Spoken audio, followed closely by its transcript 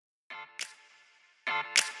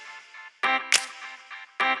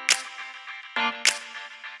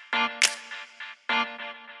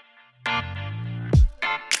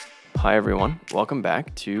Hi, everyone. Welcome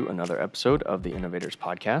back to another episode of the Innovators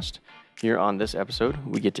Podcast. Here on this episode,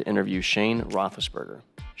 we get to interview Shane Rothlisberger.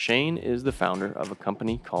 Shane is the founder of a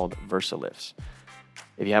company called Versalifts.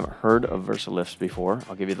 If you haven't heard of Versalifts before,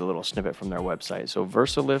 I'll give you the little snippet from their website. So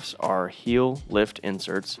Versalifts are heel lift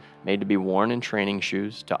inserts made to be worn in training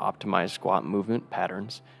shoes to optimize squat movement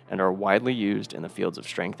patterns and are widely used in the fields of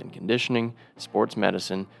strength and conditioning, sports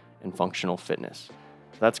medicine, and functional fitness.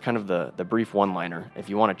 So that's kind of the brief one-liner. If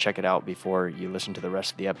you want to check it out before you listen to the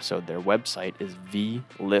rest of the episode, their website is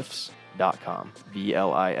vlifts.com,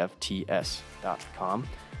 VLIFTS.com.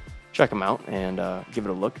 Check them out and give it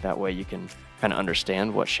a look. That way you can kind of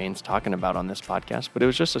understand what Shane's talking about on this podcast. But it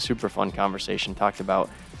was just a super fun conversation. Talked about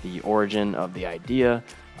the origin of the idea,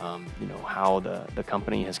 how the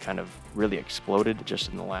company has kind of really exploded just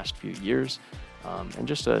in the last few years, and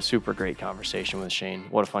just a super great conversation with Shane.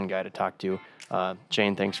 What a fun guy to talk to.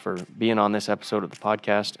 Shane, thanks for being on this episode of the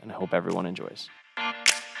podcast, and I hope everyone enjoys.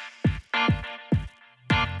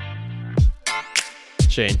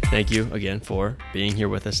 Shane, thank you again for being here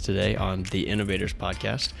with us today on the Innovators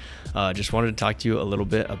Podcast. Just wanted to talk to you a little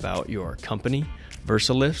bit about your company,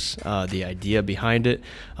 Versalifts, the idea behind it,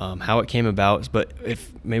 how it came about. But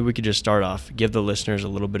if maybe we could just start off, give the listeners a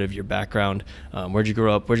little bit of your background. Where'd you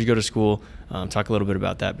grow up? Where'd you go to school? Talk a little bit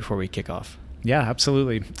about that before we kick off. Yeah,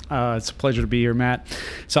 absolutely. It's a pleasure to be here, Matt.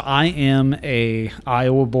 So I am a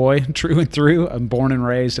Iowa boy, true and through. I'm born and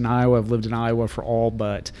raised in Iowa. I've lived in Iowa for all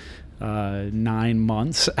but 9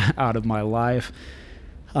 months out of my life.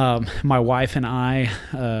 My wife and I,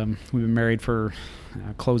 we've been married for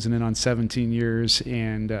closing in on 17 years,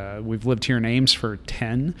 and we've lived here in Ames for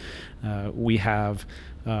 10. We have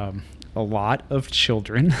a lot of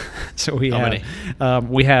children. So we How have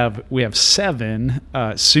many? we have 7,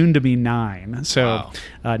 soon to be 9. So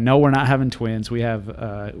Wow. No, we're not having twins. We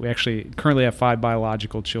actually currently have 5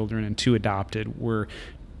 biological children and 2 adopted. We're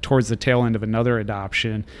towards the tail end of another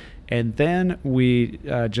adoption. And then we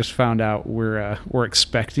just found out we're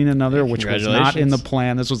expecting another, which was not in the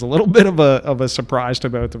plan. This was a little bit of a surprise to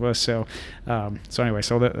both of us. So anyway,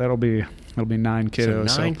 that'll be 9 kiddos.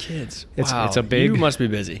 So 9 kids. Wow. It's a big. You must be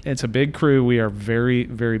busy. It's a big crew. We are very,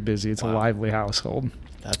 very busy. It's a lively household.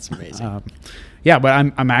 That's amazing. Yeah,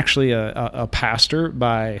 but I'm actually a pastor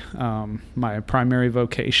by my primary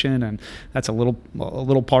vocation, and that's a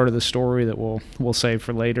little part of the story that we'll save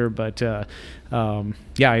for later. But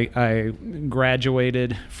I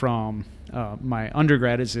graduated from my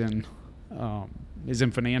undergrad is in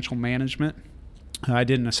financial management. I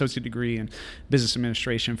did an associate degree in business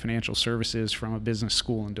administration, financial services from a business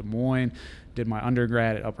school in Des Moines. Did my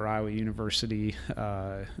undergrad at Upper Iowa University.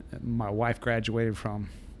 My wife graduated from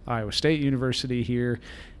Iowa State University here,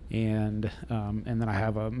 and then I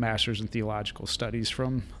have a master's in theological studies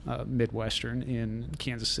from Midwestern in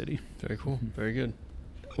Kansas City. Very cool. Very good.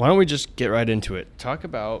 Why don't we just get right into it? Talk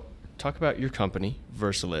about your company,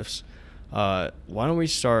 Versalifts. Why don't we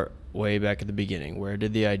start way back at the beginning? Where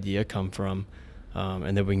did the idea come from?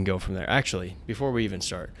 And then we can go from there. Actually, before we even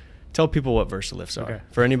start, tell people what Versalifts are. Okay.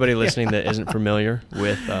 For anybody listening that isn't familiar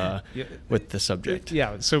with the subject.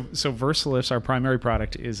 Yeah, so Versalifts, our primary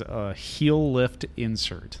product, is a heel lift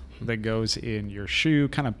insert that goes in your shoe,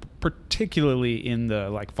 kind of particularly in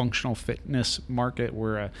the functional fitness market,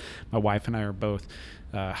 where my wife and I are both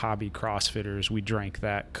hobby CrossFitters. We drank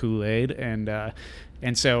that Kool-Aid,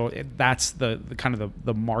 and so that's the kind of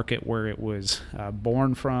the market where it was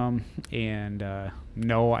born from. And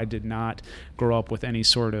no, I did not grow up with any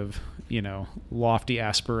sort of lofty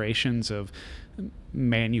aspirations of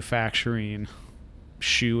manufacturing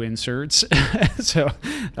shoe inserts. So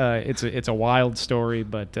it's a wild story,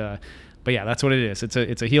 but yeah, that's what it is.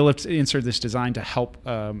 It's a heel lift insert that's designed to help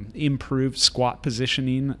improve squat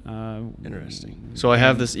positioning. Interesting. So I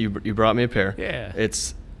have this. You brought me a pair. Yeah.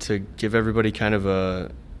 It's to give everybody kind of a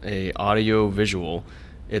audio visual.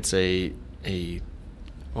 It's what do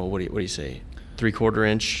you say? 3/4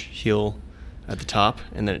 inch heel at the top,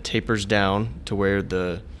 and then it tapers down to where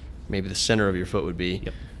maybe the center of your foot would be.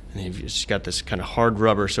 Yep. And you've just got this kind of hard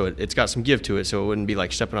rubber, so it's got some give to it, so it wouldn't be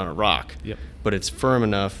like stepping on a rock. Yep. But it's firm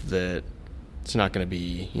enough that it's not going to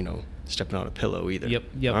be, stepping on a pillow either. Yep.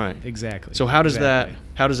 All right. Exactly. So how does that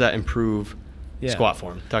improve squat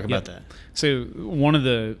form? Talk about that. So one of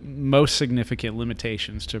the most significant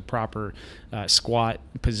limitations to proper squat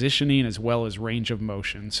positioning, as well as range of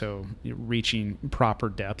motion, so reaching proper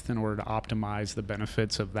depth in order to optimize the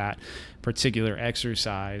benefits of that particular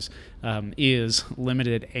exercise, is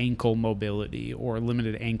limited ankle mobility or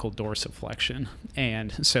limited ankle dorsiflexion.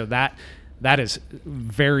 And so that that is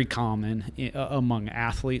very common among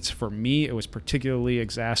athletes. For me, it was particularly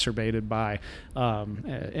exacerbated by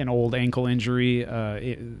an old ankle injury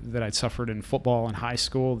that I'd suffered in football in high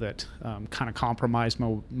school that kind of compromised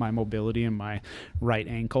my mobility in my right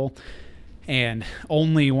ankle. And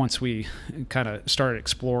only once we kind of started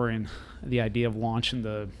exploring the idea of launching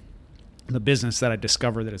the business that I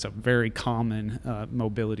discovered that it's a very common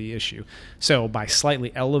mobility issue. So by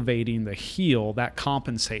slightly elevating the heel, that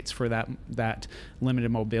compensates for that limited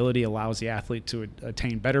mobility, allows the athlete to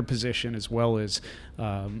attain better position as well as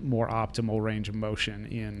more optimal range of motion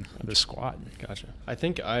in the squat. Gotcha. I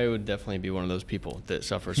think I would definitely be one of those people that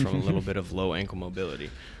suffers from a little bit of low ankle mobility.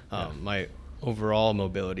 My overall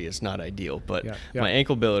mobility is not ideal, but my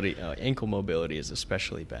ankle mobility is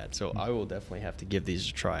especially bad. So I will definitely have to give these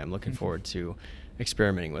a try. I'm looking forward to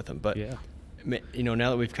experimenting with them. But now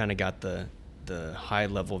that we've kind of got the high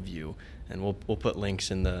level view, and we'll put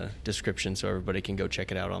links in the description so everybody can go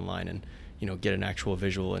check it out online and get an actual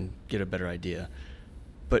visual and get a better idea.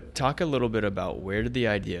 But talk a little bit about, where did the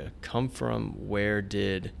idea come from? Where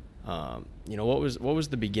did what was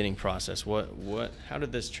the beginning process? How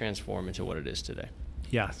did this transform into what it is today?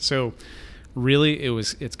 Yeah. So really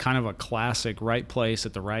it's kind of a classic right place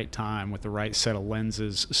at the right time with the right set of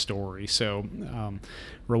lenses story. So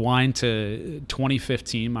rewind to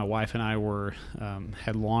 2015, my wife and I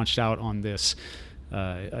had launched out on this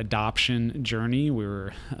adoption journey. We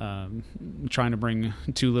were trying to bring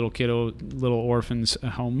two little orphans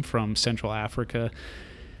home from Central Africa.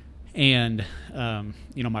 And,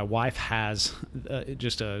 my wife has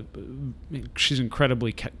she's an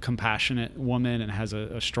incredibly compassionate woman and has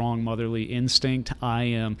a strong motherly instinct.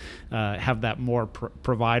 I have that more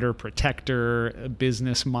provider, protector,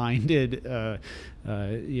 business-minded,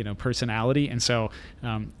 personality. And so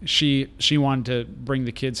she wanted to bring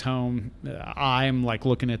the kids home. I'm like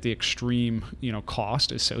looking at the extreme,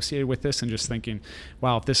 cost associated with this and just thinking,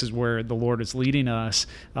 wow, if this is where the Lord is leading us,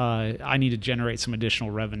 I need to generate some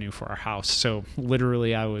additional revenue for our house. So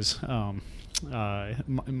literally I was,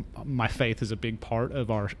 my faith is a big part of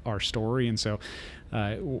our story. And so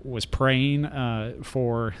was praying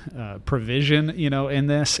for provision, in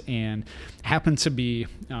this, and happened to be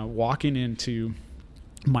walking into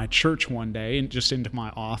my church one day and just into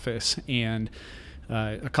my office, and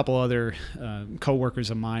a couple other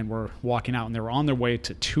coworkers of mine were walking out, and they were on their way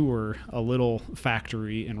to tour a little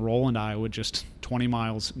factory in Roland, Iowa, just 20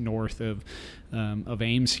 miles north of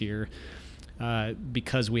Ames here.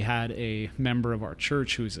 Because we had a member of our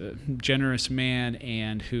church who's a generous man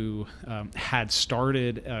and who had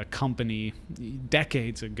started a company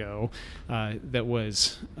decades ago that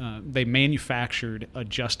was they manufactured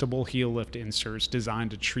adjustable heel lift inserts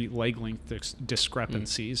designed to treat leg length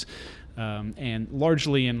discrepancies, and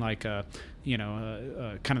largely in like a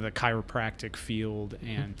kind of the chiropractic field.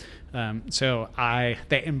 And so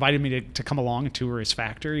they invited me to come along and tour his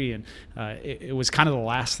factory, and it was kind of the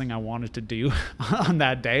last thing I wanted to do on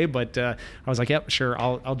that day, but I was like, yep, sure,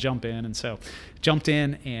 I'll jump in. And so jumped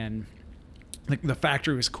in, and the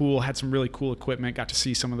factory was cool, had some really cool equipment, got to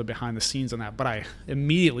see some of the behind the scenes on that, but I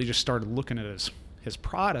immediately just started looking at his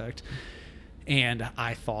product. And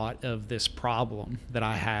I thought of this problem that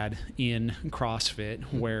I had in CrossFit,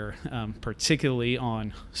 where particularly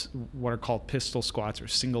on what are called pistol squats or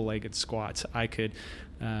single-legged squats, I could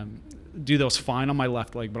do those fine on my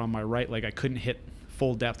left leg, but on my right leg I couldn't hit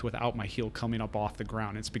full depth without my heel coming up off the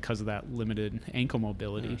ground. It's because of that limited ankle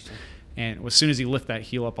mobility. And as soon as you lift that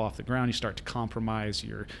heel up off the ground, you start to compromise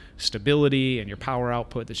your stability and your power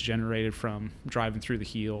output that's generated from driving through the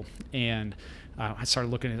heel. And I started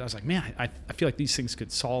looking at it. I was like, man, I feel like these things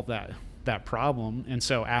could solve that problem. And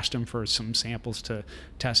so asked him for some samples to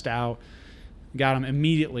test out. Got them,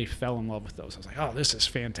 immediately fell in love with those. I was like, oh, this is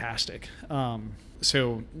fantastic.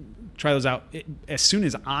 So try those out. As soon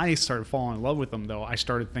as I started falling in love with them, though, I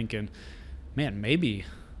started thinking, man, maybe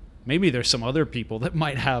there's some other people that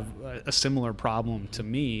might have a similar problem to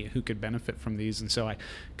me who could benefit from these. And so I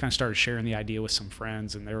kind of started sharing the idea with some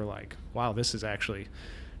friends, and they were like, wow, this is actually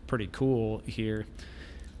pretty cool here.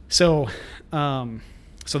 So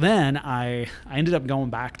then I ended up going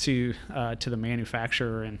back to the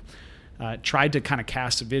manufacturer and tried to kind of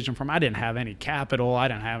cast a vision for him. I didn't have any capital. I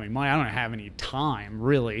didn't have any money. I don't have any time,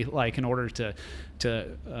 really, like in order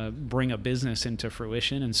to bring a business into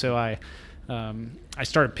fruition. And so I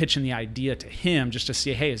started pitching the idea to him just to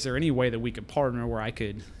see, hey, is there any way that we could partner where I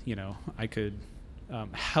could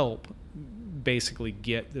help basically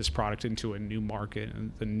get this product into a new market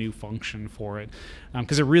and the new function for it,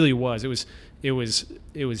 because it really was. It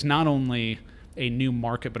was not only a new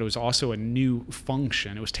market, but it was also a new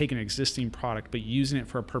function. It was taking an existing product, but using it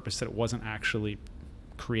for a purpose that it wasn't actually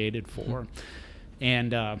created for.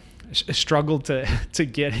 And struggled to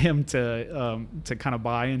get him to kind of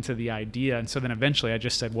buy into the idea. And so then eventually I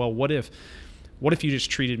just said, well, what if you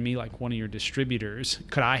just treated me like one of your distributors?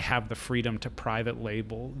 Could I have the freedom to private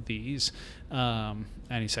label these? And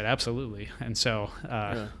he said, absolutely. And so,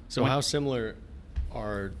 so how similar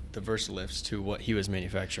are the Versalifts to what he was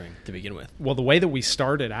manufacturing to begin with? Well, the way that we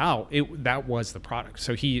started out, that was the product.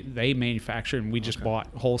 So they manufactured, and we just bought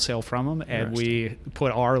wholesale from them, and we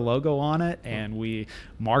put our logo on it, and we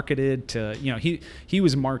marketed to, he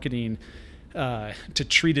was marketing to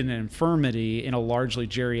treat an infirmity in a largely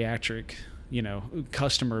geriatric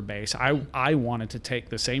customer base. I wanted to take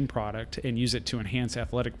the same product and use it to enhance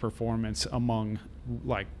athletic performance among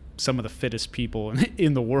like some of the fittest people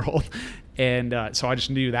in the world. And so I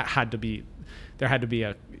just knew there had to be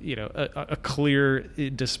a clear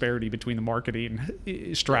disparity between the marketing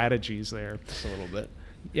strategies there. Just a little bit.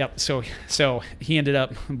 Yep. So he ended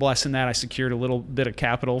up blessing that. I secured a little bit of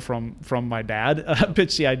capital from my dad,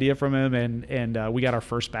 pitched the idea from him, and we got our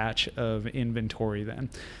first batch of inventory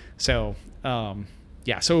then. So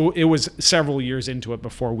so it was several years into it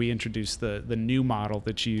before we introduced the new model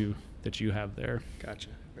that you have there. Gotcha.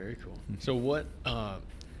 Very cool. So what?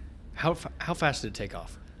 How fast did it take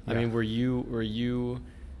off? I mean, were you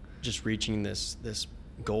just reaching this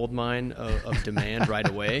gold mine of demand right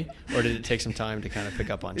away, or did it take some time to kind of pick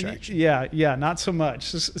up on traction? Yeah, not so much.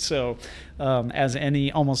 So, as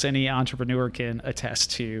almost any entrepreneur can attest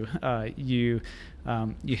to, you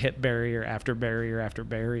hit barrier after barrier after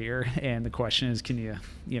barrier, and the question is, can you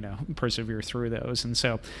persevere through those? And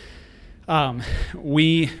so,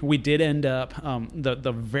 we did end up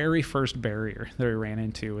the very first barrier that we ran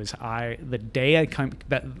into is the day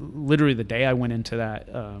I went into that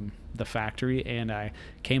the factory, and I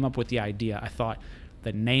came up with the idea. I thought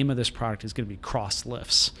the name of this product is going to be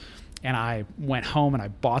Crosslifts. And I went home and I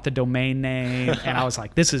bought the domain name, and I was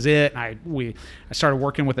like, this is it. And I started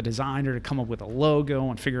working with a designer to come up with a logo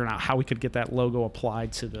and figuring out how we could get that logo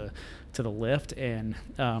applied to the lift. And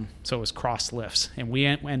so it was Crosslifts. And we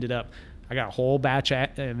ended up, I got a whole batch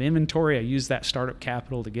of inventory. I used that startup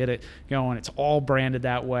capital to get it going. It's all branded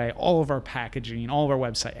that way, all of our packaging, all of our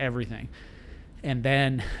website, everything. And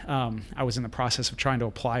then I was in the process of trying to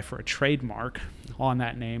apply for a trademark on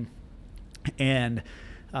that name. And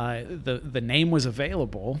the name was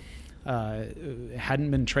available. It hadn't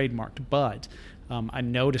been trademarked, but I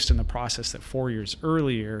noticed in the process that 4 years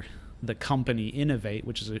earlier, the company Innovate,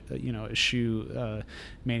 which is a shoe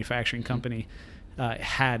manufacturing company,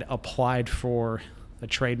 had applied for a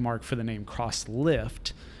trademark for the name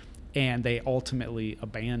Crosslift, and they ultimately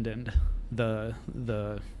abandoned the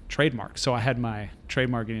trademark. So I had my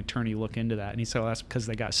trademarking attorney look into that, and he said, well, that's because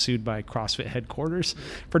they got sued by CrossFit headquarters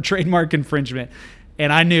for trademark infringement.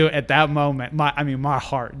 And I knew at that moment, my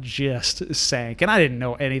heart just sank. And I didn't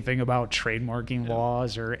know anything about trademarking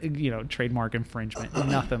laws or, trademark infringement,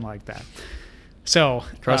 nothing like that. So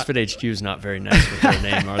CrossFit HQ is not very nice with their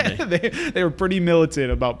name, are they? They were pretty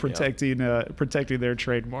militant about protecting their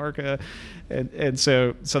trademark, and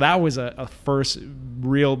so that was a first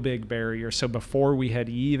real big barrier. So before we had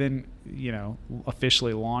even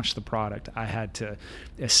officially launched the product, I had to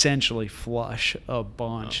essentially flush a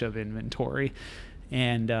bunch of inventory,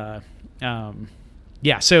 and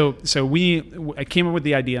so I came up with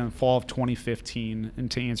the idea in the fall of 2015, and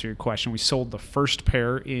to answer your question, we sold the first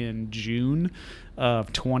pair in June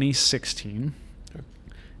of 2016. Okay.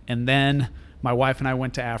 And then my wife and I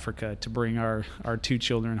went to Africa to bring our two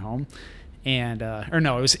children home, and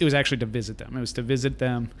it was actually to visit them. It was to visit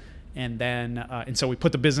them, and then and so we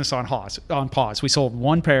put the business on pause. We sold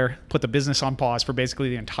one pair, put the business on pause for basically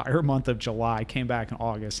the entire month of July. Came back in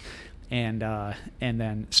August. And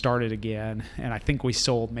then started again, and I think we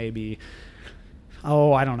sold maybe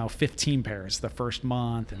 15 pairs the first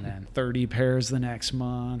month, and then 30 pairs the next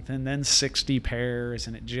month, and then 60 pairs,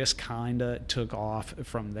 and it just kind of took off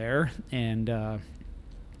from there. And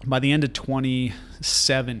by the end of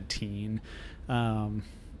 2017,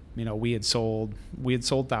 we had sold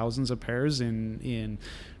thousands of pairs in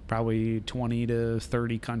probably 20 to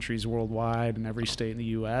 30 countries worldwide, in every state in the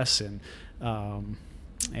U.S.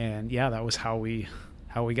 And that was how we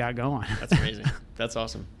got going. That's amazing. That's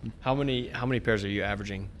awesome. How many pairs are you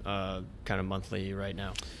averaging kind of monthly right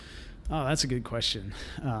now? Oh, that's a good question.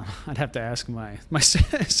 I'd have to ask my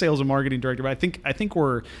sales and marketing director, but I think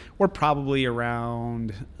we're probably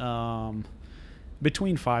around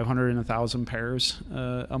between 500 and 1,000 pairs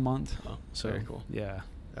a month. Oh, so very cool. Yeah,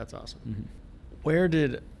 that's awesome. Mm-hmm. Where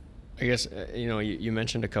did I guess, you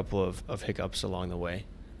mentioned a couple of hiccups along the way,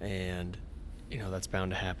 and, that's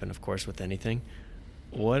bound to happen, of course, with anything.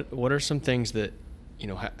 What are some things that,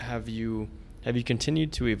 have you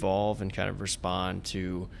continued to evolve and kind of respond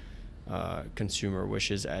to consumer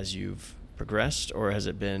wishes as you've progressed, or has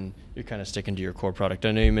it been you're kind of sticking to your core product?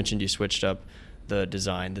 I know you mentioned you switched up the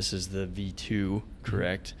design. This is the V2,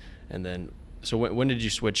 correct? Mm-hmm. And then, so when did you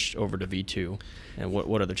switch over to V2, and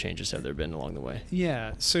what other changes have there been along the way?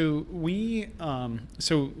 Yeah, so we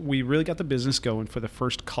really got the business going for the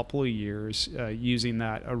first couple of years using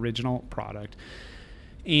that original product,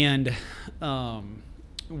 and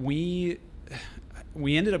we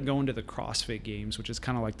ended up going to the CrossFit Games, which is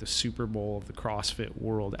kind of like the Super Bowl of the CrossFit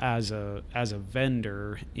world, as a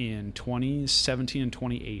vendor in 2017 and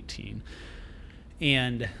 2018,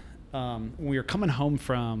 and we were coming home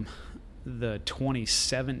from the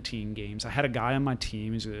 2017 games. I had a guy on my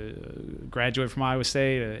team. He's a graduate from Iowa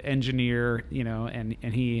State, an engineer,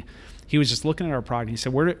 and he was just looking at our product, and he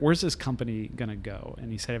said, where's this company going to go?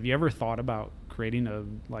 And he said, have you ever thought about creating a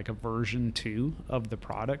version 2 of the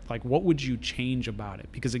product? Like, what would you change about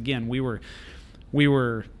it? Because again, we were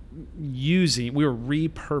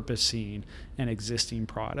repurposing an existing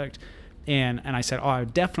product. And I said, I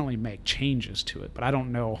would definitely make changes to it, but I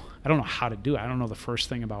don't know how to do it. I don't know the first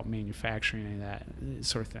thing about manufacturing, any of that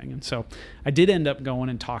sort of thing. And so I did end up going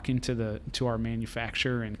and talking to our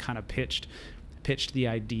manufacturer and kind of pitched the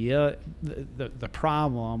idea. The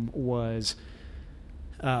problem was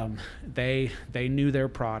they knew their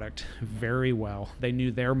product very well. They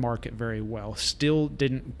knew their market very well. Still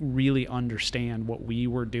didn't really understand what we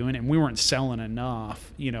were doing, and we weren't selling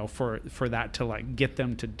enough, for that to like get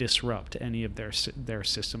them to disrupt any of their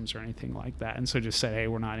systems or anything like that. And so just said, hey,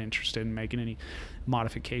 we're not interested in making any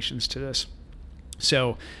modifications to this.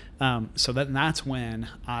 So that's when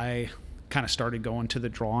I kind of started going to the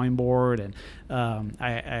drawing board, and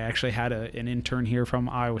I actually had an intern here from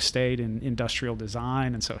Iowa State in industrial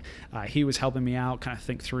design, and so he was helping me out, kind of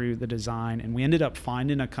think through the design, and we ended up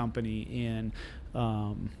finding a company in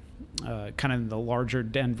kind of the larger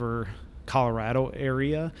Denver, Colorado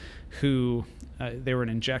area, who they were an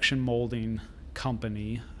injection molding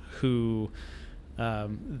company who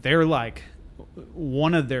they're like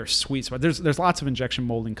one of their sweet spots. There's lots of injection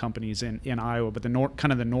molding companies in Iowa, but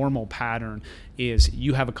kind of the normal pattern is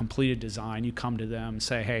you have a completed design, you come to them,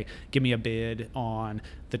 say, hey, give me a bid on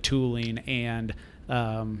the tooling and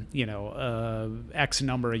X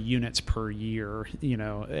number of units per year,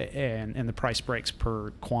 and the price breaks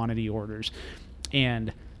per quantity orders.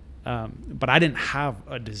 And but I didn't have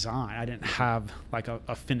a design. I didn't have like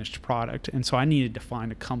a finished product. And so I needed to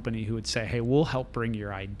find a company who would say, hey, we'll help bring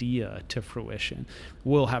your idea to fruition.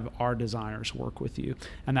 We'll have our designers work with you.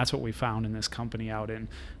 And that's what we found in this company out in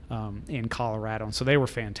Colorado. And so they were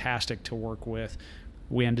fantastic to work with.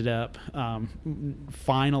 We ended up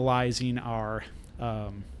finalizing our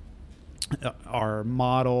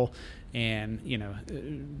model,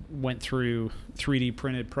 and went through 3D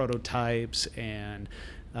printed prototypes, and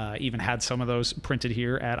even had some of those printed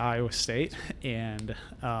here at Iowa State, and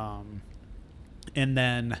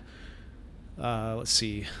then let's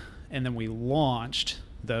see, and then we launched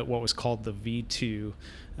what was called the V2,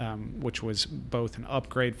 which was both an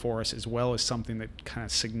upgrade for us as well as something that kind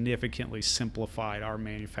of significantly simplified our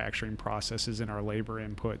manufacturing processes and our labor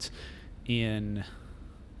inputs. It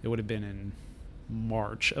would have been in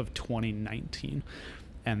March of 2019.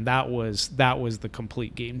 And that was the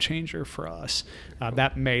complete game changer for us.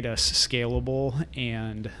 That made us scalable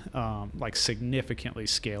and significantly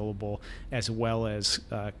scalable, as well as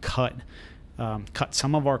cut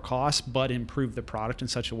some of our costs, but improve the product in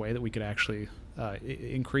such a way that we could actually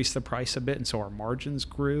increase the price a bit, and so our margins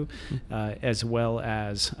grew, as well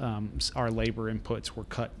as our labor inputs were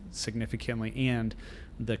cut significantly, and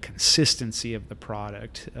the consistency of the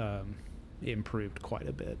product improved quite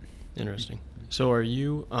a bit. Interesting. So are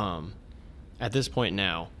you, at this point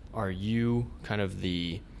now, are you kind of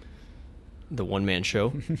the one-man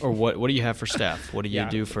show? Or what do you have for staff? What do you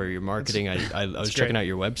do for your marketing? I was checking out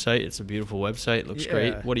your website. It's a beautiful website. It looks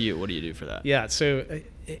great. What do you do for that? Yeah, so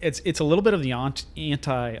it's a little bit of the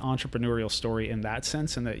anti-entrepreneurial story in that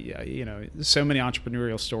sense, and that so many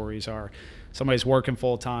entrepreneurial stories are somebody's working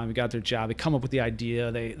full-time, they got their job, they come up with the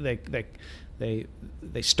idea, they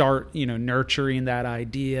start nurturing that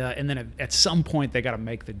idea, and then at some point they got to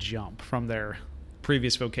make the jump from their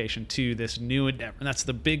previous vocation to this new endeavor, and that's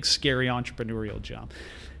the big scary entrepreneurial jump.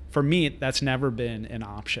 for me, that's never been an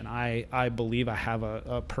option. I believe I have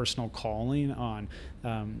a personal calling on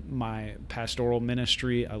my pastoral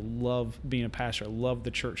ministry. I love being a pastor. I love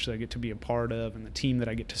the church that I get to be a part of, and the team that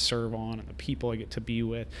I get to serve on, and the people I get to be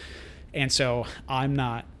with. And so I'm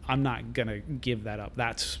not gonna give that up.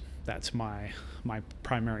 That's my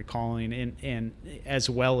primary calling, and as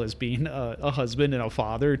well as being a husband and a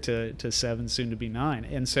father to 7, soon to be 9.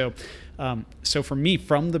 And so for me,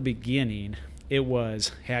 from the beginning, it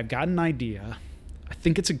was, hey, I've got an idea. I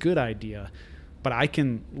think it's a good idea, but I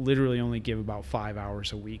can literally only give about 5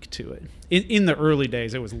 hours a week to it. In the early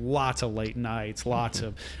days, it was lots of late nights,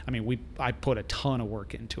 I put a ton of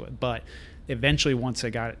work into it, but eventually, once I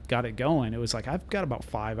got it going, it was like, I've got about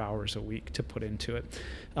 5 hours a week to put into it.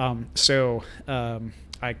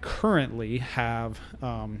 I currently have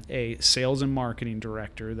a sales and marketing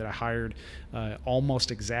director that I hired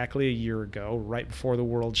almost exactly a year ago, right before the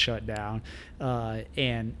world shut down,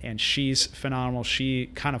 and she's phenomenal. She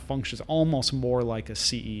kind of functions almost more like a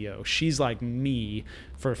CEO. She's like me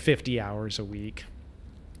for 50 hours a week,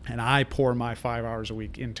 and I pour my 5 hours a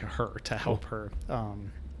week into her to help her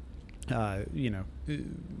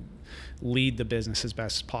lead the business as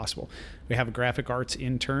best as possible. We have a graphic arts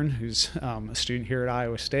intern who's a student here at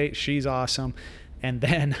Iowa State. She's awesome. And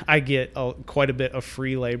then I get quite a bit of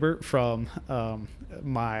free labor from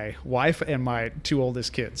my wife and my 2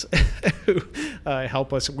 oldest kids who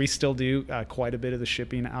help us. We still do quite a bit of the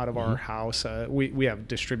shipping out of our house. We have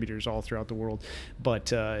distributors all throughout the world,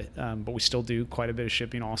 but we still do quite a bit of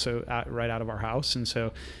shipping also right out of our house. And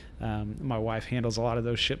so my wife handles a lot of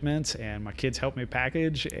those shipments, and my kids help me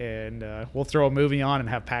package, and we'll throw a movie on and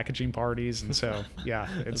have packaging parties. And so, yeah,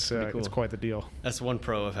 it's cool. It's quite the deal. That's one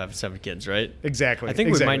pro of having 7 kids, right? Exactly. I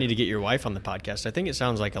think we might need to get your wife on the podcast. I think it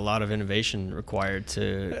sounds like a lot of innovation required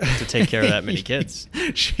to take care of that many kids.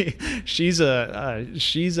 She's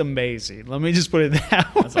amazing. Let me just put it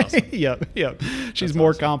that way. That's awesome. Yep. She's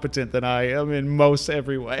more competent than I am in most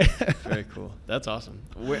every way. Very cool. That's awesome.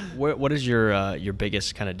 What is your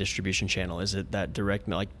biggest kind of distribution channel? Is it that direct,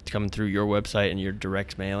 like coming through your website and your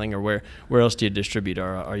direct mailing, or where else do you distribute?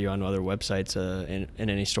 Are you on other websites in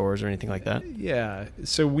any stores or anything like that? Yeah.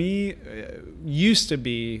 So we used to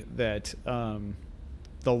be that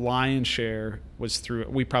the lion's share was through.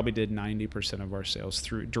 We probably did 90% of our sales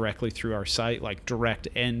directly through our site, like direct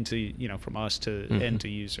end to from us to end to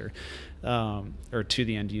user, or to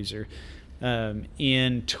the end user. When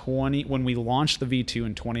we launched the V2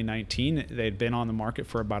 in 2019, they'd been on the market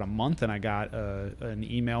for about a month, and I got an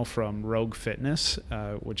email from Rogue Fitness,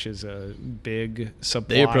 which is a big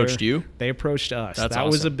supplier. They approached you? They approached us. That awesome.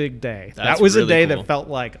 Was a big day. That's that was really a day cool. that felt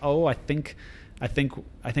like, I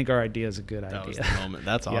think our idea is a good idea. That was the moment.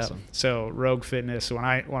 That's awesome. Yep. So Rogue Fitness, when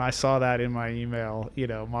I saw that in my email,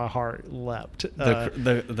 my heart leapt.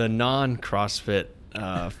 The non-CrossFit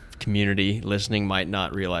community listening might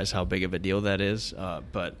not realize how big of a deal that is,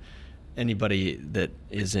 but anybody that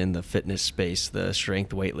is in the fitness space, the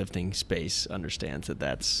strength weightlifting space, understands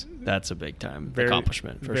that's a big time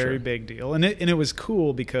accomplishment for sure. Very big deal, and it was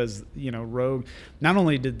cool because Rogue, not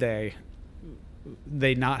only did they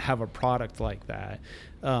not have a product like that,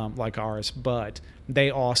 like ours, but they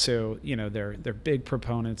also, they're big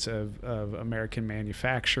proponents of American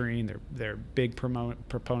manufacturing. They're big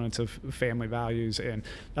proponents of family values, and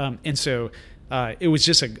so it was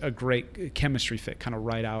just a great chemistry fit, kind of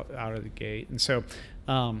right out of the gate. And so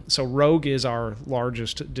Rogue is our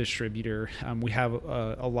largest distributor. We have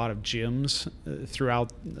a lot of gyms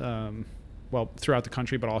throughout the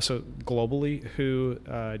country, but also globally, who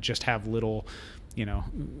just have little,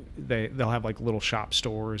 they'll have like little shop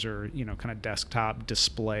stores or, kind of desktop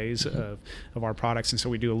displays of our products. And so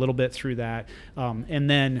we do a little bit through that. And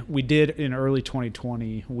then we did in early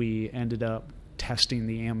 2020, we ended up testing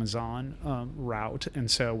the Amazon route.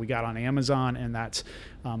 And so we got on Amazon, and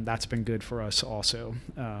that's been good for us also.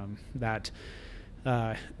 That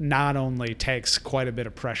not only takes quite a bit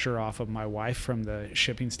of pressure off of my wife from the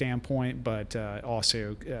shipping standpoint, but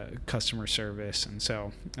also customer service, and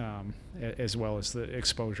so as well as the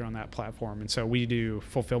exposure on that platform. And so we do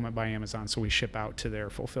fulfillment by Amazon, so we ship out to their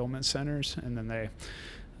fulfillment centers, and then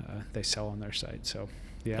they sell on their site. So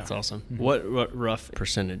yeah, that's awesome. Mm-hmm. What rough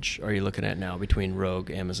percentage are you looking at now between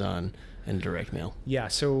Rogue, Amazon, and direct mail? Yeah,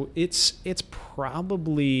 so it's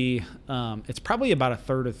probably about a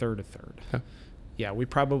third. Okay. Yeah, we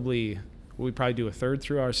probably do a third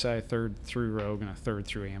through our site, a third through Rogue, and a third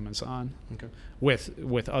through Amazon. Okay.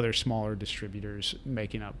 With other smaller distributors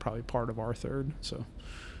making up probably part of our third. So,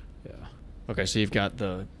 yeah. Okay, so you've got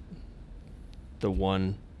the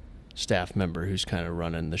one staff member who's kind of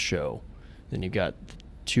running the show. Then you've got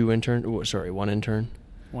one intern.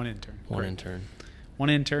 One intern. One intern. One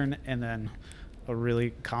intern, and then a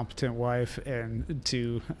really competent wife and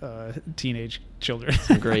 2 teenage children.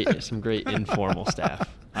 Some great informal staff.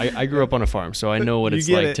 I grew up on a farm, so I know what it's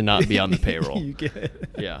like to not be on the payroll. You get it.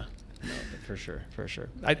 Yeah. No, for sure.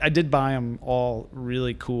 I did buy them all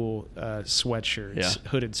really cool sweatshirts,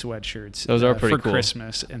 hooded sweatshirts. Those are pretty for cool.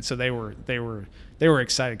 Christmas, and so they were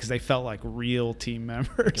excited because they felt like real team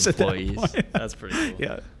members. Employees. At that point. That's pretty cool.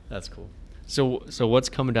 Yeah, that's cool. So what's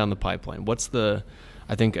coming down the pipeline?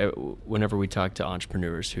 I think whenever we talk to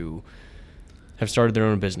entrepreneurs who have started their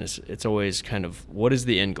own business, it's always kind of, what is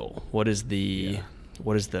the end goal? What is the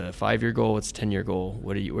 5-year goal? What's the 10-year goal?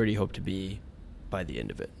 Where do you hope to be by the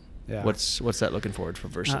end of it? Yeah. What's that looking forward for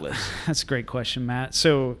Versalifts? That's a great question, Matt.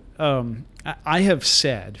 So I have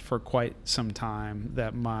said for quite some time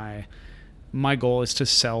that my goal is to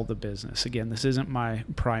sell the business. Again, this isn't my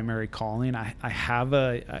primary calling.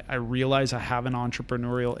 I realize I have an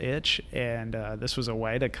entrepreneurial itch, and this was a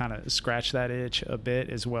way to kind of scratch that itch a bit,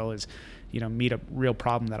 as well as, meet a real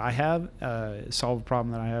problem that I have, solve a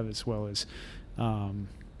problem that I have, as well as,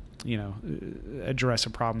 address a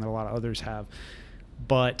problem that a lot of others have.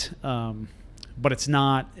 But it's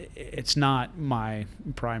not my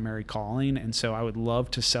primary calling, and so I would love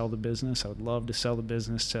to sell the business. I would love to sell the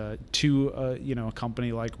business to a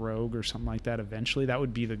company like Rogue or something like that. Eventually, that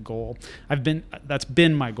would be the goal. That's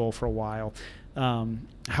been my goal for a while.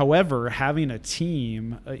 However, having a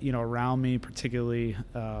team, around me, particularly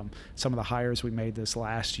some of the hires we made this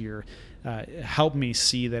last year, helped me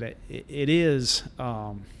see that it is.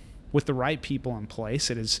 With the right people in place,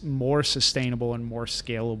 it is more sustainable and more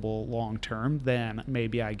scalable long term than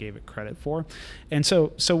maybe I gave it credit for. And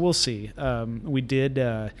so we'll see. We did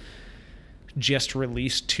just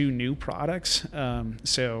release 2 new products.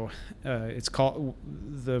 It's called,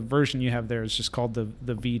 the version you have there is just called the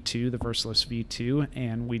V2, the Versalifts V2,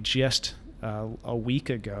 and we just a week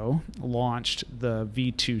ago launched the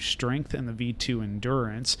V2 Strength and the V2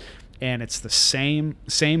 Endurance. And it's the same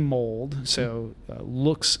mold, so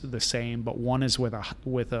looks the same, but one is with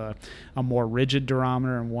a more rigid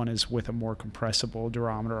durometer, and one is with a more compressible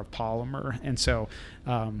durometer of polymer. And so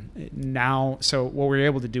what we're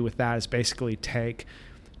able to do with that is basically take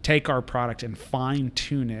our product and fine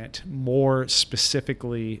tune it more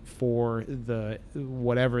specifically for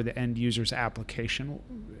whatever the end user's application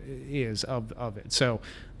is of it. So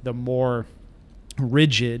the more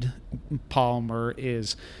rigid polymer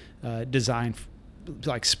is designed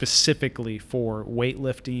like specifically for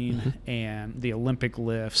weightlifting and the Olympic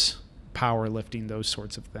lifts, powerlifting, those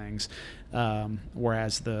sorts of things.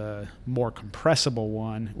 Whereas the more compressible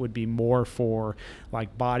one would be more for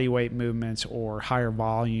like body weight movements or higher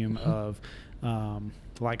volume of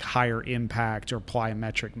like higher impact or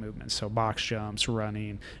plyometric movements. So box jumps,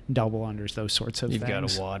 running, double unders, those sorts of things. You've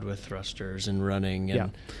got a WOD with thrusters and running,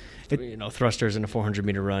 and thrusters in a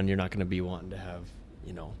 400-meter run, you're not going to be wanting to have,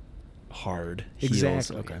 hard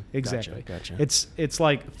heels. Exactly. Gotcha. It's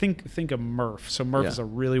like think of Murph. So Murph is a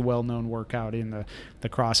really well-known workout in the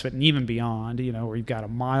CrossFit and even beyond. Where you've got a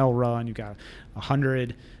mile run, you've got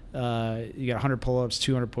 100 pull-ups,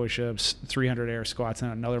 200 push-ups, 300 air squats,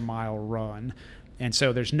 and another mile run. And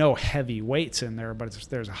so there's no heavy weights in there, but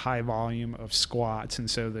there's a high volume of squats.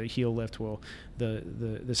 And so the heel lift will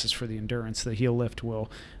this is for the endurance. The heel lift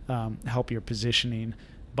will help your positioning.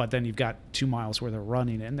 But then you've got 2 miles worth of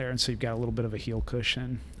running in there, and so you've got a little bit of a heel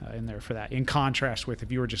cushion in there for that. In contrast with if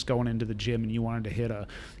you were just going into the gym and you wanted to hit a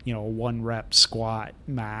 1-rep squat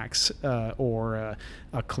max or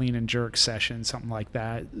a clean and jerk session, something like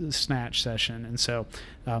that, snatch session. And so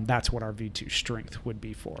that's what our V2 Strength would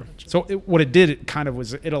be for. So what it did, it kind of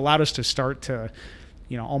was, it allowed us to start to,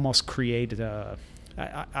 almost create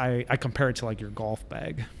I compare it to like your golf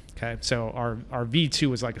bag. Okay, so our V2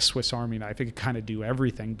 was like a Swiss Army knife. It could kind of do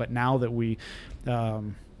everything. But now that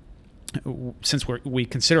since we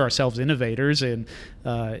consider ourselves innovators in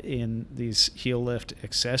these heel lift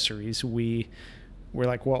accessories, we're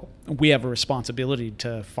like, well, we have a responsibility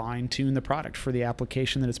to fine tune the product for the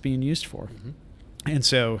application that it's being used for. And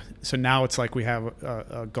so now it's like we have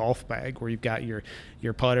a golf bag where you've got your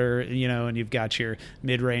putter, and you've got your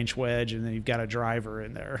mid-range wedge, and then you've got a driver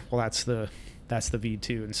in there. Well, that's the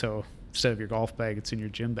V2, and so instead of your golf bag, it's in your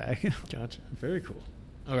gym bag. Gotcha. Very cool.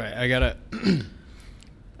 Okay, I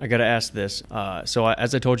gotta ask this. So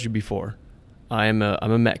as I told you before, I'm a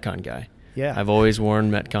Metcon guy. Yeah. I've always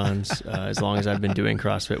worn Metcons as long as I've been doing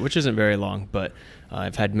CrossFit, which isn't very long, but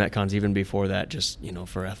I've had Metcons even before that, just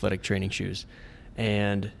for athletic training shoes.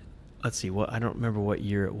 And let's see, I don't remember what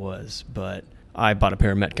year it was, but I bought a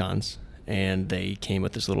pair of Metcons, and they came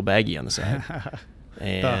with this little baggie on the side.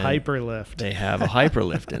 And the Hyperlift. They have a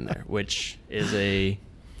Hyperlift in there, which is a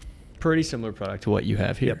pretty similar product to what you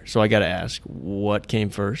have here. Yep. So I got to ask, what came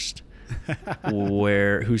first?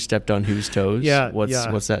 Who stepped on whose toes?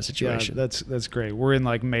 What's that situation? Yeah, that's great. We're in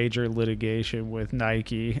like major litigation with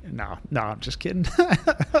Nike. No, I'm just kidding.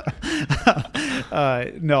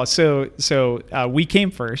 No, so we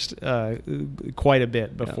came first quite a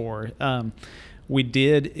bit before. Yeah.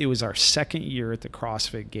 It was our second year at the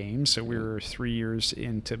CrossFit Games, so we were 3 years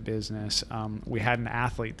into business. We had an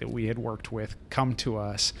athlete that we had worked with come to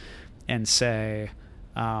us and say,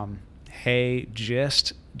 hey,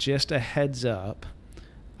 just a heads up,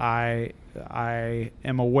 I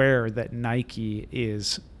am aware that Nike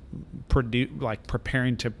is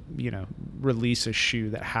preparing to release a shoe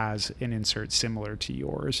that has an insert similar to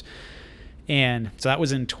yours. And so that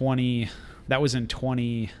was in 2018.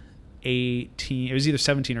 It was either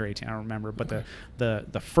 17 or 18, I don't remember, but okay.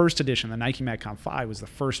 the first edition, the Nike Metcon 5, was the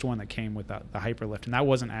first one that came with the Hyperlift, and that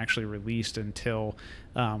wasn't actually released until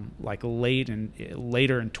later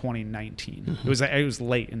in 2019. Mm-hmm. It was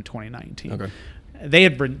late in 2019. Okay. They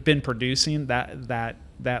had been producing that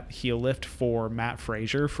heel lift for Matt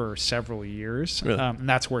Frazier for several years. Really? And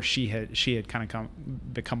that's where she had kind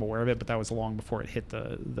of become aware of it, but that was long before it hit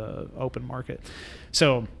the open market.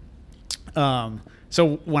 So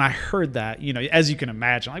when I heard that, as you can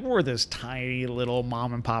imagine, like, we're this tiny little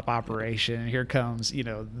mom and pop operation, and here comes,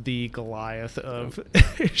 the Goliath of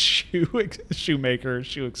shoemakers,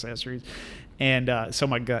 shoe accessories. And so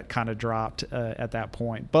my gut kind of dropped at that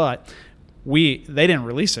point. But they didn't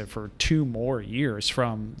release it for 2 more years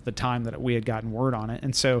from the time that we had gotten word on it.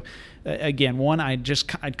 And so again,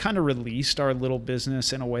 I'd kind of released our little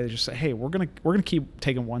business in a way that just said, hey, we're gonna keep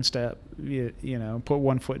taking one step, put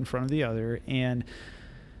one foot in front of the other, and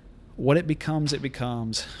what it becomes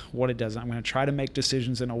what it doesn't. I'm going to try to make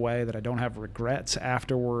decisions in a way that I don't have regrets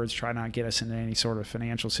afterwards, try not to get us into any sort of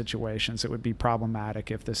financial situations that would be problematic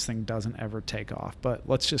if this thing doesn't ever take off. But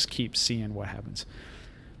let's just keep seeing what happens.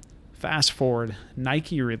 Fast forward,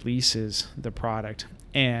 Nike releases the product,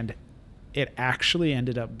 and it actually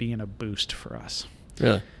ended up being a boost for us.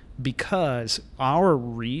 Really? Because our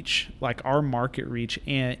reach, like our market reach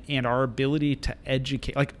and our ability to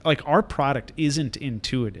educate, like our product isn't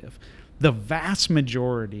intuitive. The vast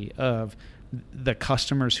majority of the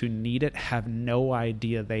customers who need it have no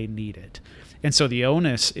idea they need it. And so the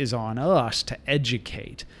onus is on us to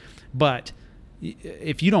educate. But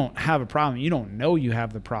if you don't have a problem, you don't know you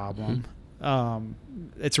have the problem. Mm-hmm.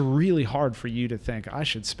 It's really hard for you to think I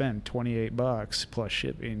should spend $28 plus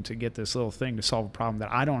shipping to get this little thing to solve a problem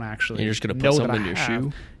that I don't actually. You're just going to put something in your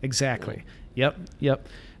shoe. Exactly. Yeah. Yep.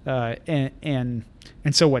 And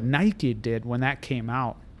so what Nike did when that came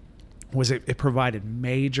out was it provided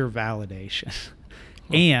major validation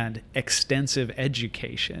and extensive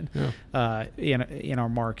education in our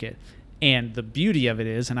market. And the beauty of it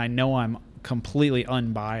is, and I know I'm completely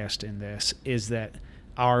unbiased in this, is that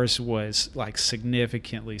ours was like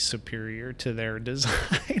significantly superior to their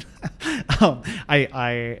design.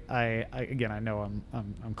 I know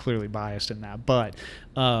I'm clearly biased in that, but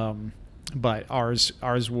ours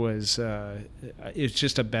was it's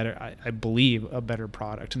just a better, I believe, a better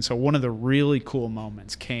product. And so one of the really cool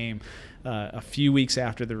moments came a few weeks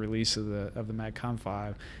after the release of the Metcon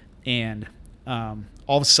 5, and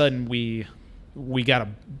all of a sudden we got a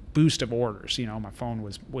boost of orders. My phone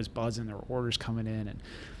was buzzing. There were orders coming in,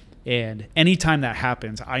 and anytime that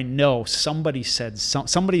happens, I know somebody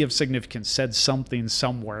of significance said something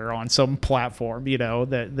somewhere on some platform,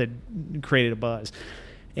 that created a buzz.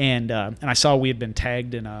 And I saw we had been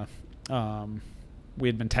tagged on an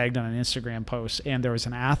Instagram post, and there was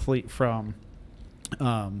an athlete from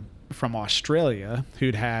Australia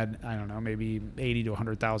who'd had, I don't know, maybe 80 to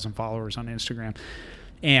 100,000 followers on Instagram.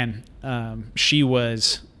 And she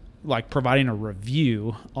was like providing a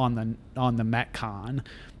review on the Metcon,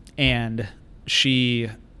 and she,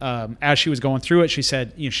 as she was going through it, she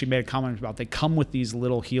said, she made a comment about they come with these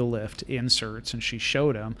little heel lift inserts, and she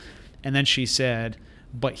showed them, and then she said,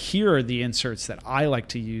 but here are the inserts that I like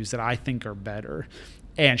to use that I think are better,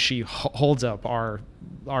 and she holds up our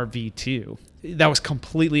V2. That was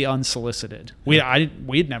completely unsolicited.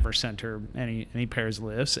 We'd never sent her any pairs of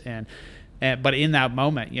lifts, but in that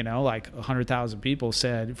moment, like 100,000 people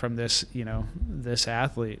said from this, this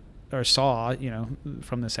athlete, or saw,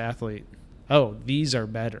 from this athlete, oh, these are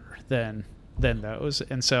better than those.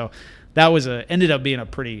 And so that was ended up being a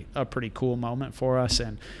pretty cool moment for us.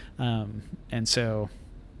 And so,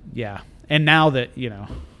 yeah. And now that,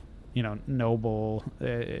 Noble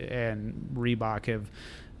and Reebok have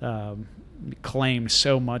claimed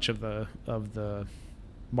so much of the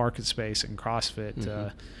market space in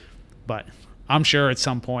CrossFit. But I'm sure at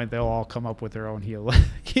some point they'll all come up with their own heel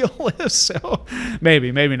lifts. So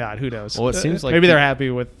maybe not. Who knows? Well, it seems like maybe they're happy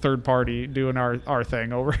with third party doing our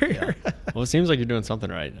thing over here. Yeah. Well, it seems like you're doing something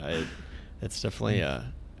right. It's definitely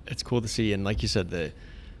it's cool to see. And like you said,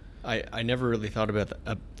 I never really thought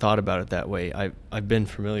about it that way. I've been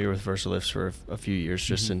familiar with Versalifts for a few years,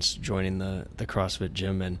 just since joining the CrossFit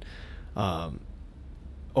gym, and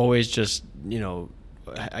always just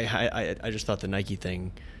I just thought the Nike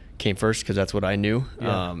thing came first because that's what I knew.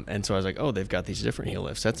 And so I was like, oh, they've got these different heel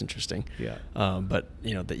lifts. That's interesting. Yeah. But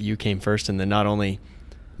that you came first, and then not only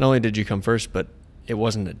did you come first, but it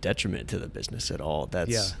wasn't a detriment to the businst at all.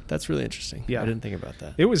 That's really interesting. Yeah. I didn't think about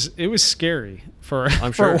that. It was scary for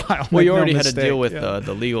I'm sure. for a while. Well, you already had to deal with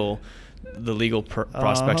the legal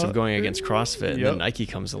prospects of going against CrossFit, and then Nike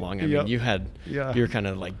comes along. I mean, you were kind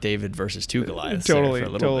of like David versus two Goliaths totally, there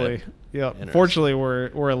for a little bit. Yeah. Fortunately,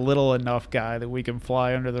 we're a little enough guy that we can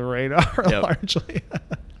fly under the radar largely.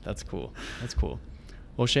 That's cool.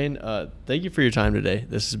 Well, Shane, thank you for your time today.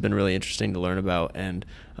 This has been really interesting to learn about, and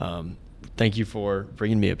thank you for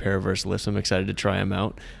bringing me a pair of Versalifts. I'm excited to try them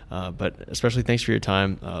out, but especially thanks for your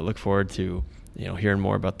time. Look forward to hearing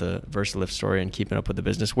more about the Versalift story and keeping up with the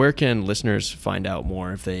business. Where can listeners find out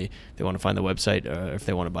more if they want to find the website, or if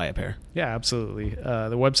they want to buy a pair? Yeah, absolutely.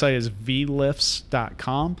 The website is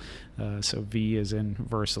vlifts.com. So V is in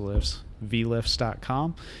Versalifts,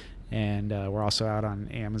 vlifts.com. And we're also out on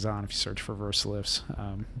Amazon if you search for Versalifts.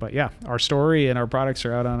 But yeah, our story and our products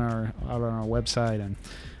are out on our website. And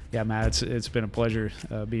yeah, Matt, it's been a pleasure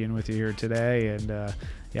being with you here today. And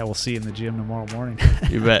yeah, we'll see you in the gym tomorrow morning.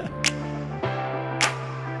 You bet.